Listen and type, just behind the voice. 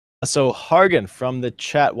So Hargan from the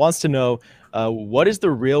chat wants to know, what is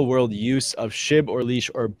the real world use of SHIB or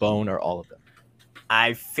leash or bone or all of them?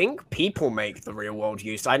 I think people make the real world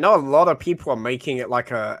use. I know a lot of people are making it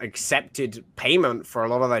like a accepted payment for a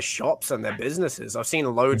lot of their shops and their businesses. I've seen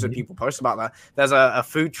loads of people post about that. There's a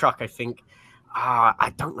food truck, I think.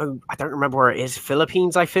 I don't know. I don't remember where it is.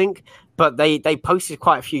 Philippines, I think. But they posted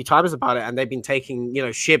quite a few times about it, and they've been taking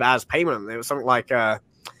SHIB as payment. It was something like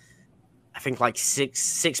I think like 7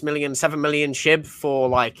 million SHIB for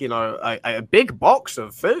like, a big box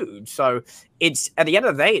of food. So it's at the end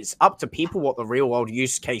of the day, it's up to people what the real world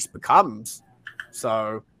use case becomes.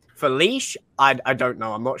 So for leash, I don't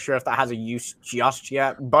know. I'm not sure if that has a use just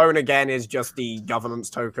yet. Bone again is just the governance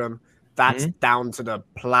token. That's down to the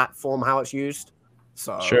platform how it's used.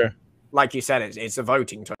 So Sure. like you said, it's a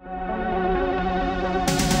voting token.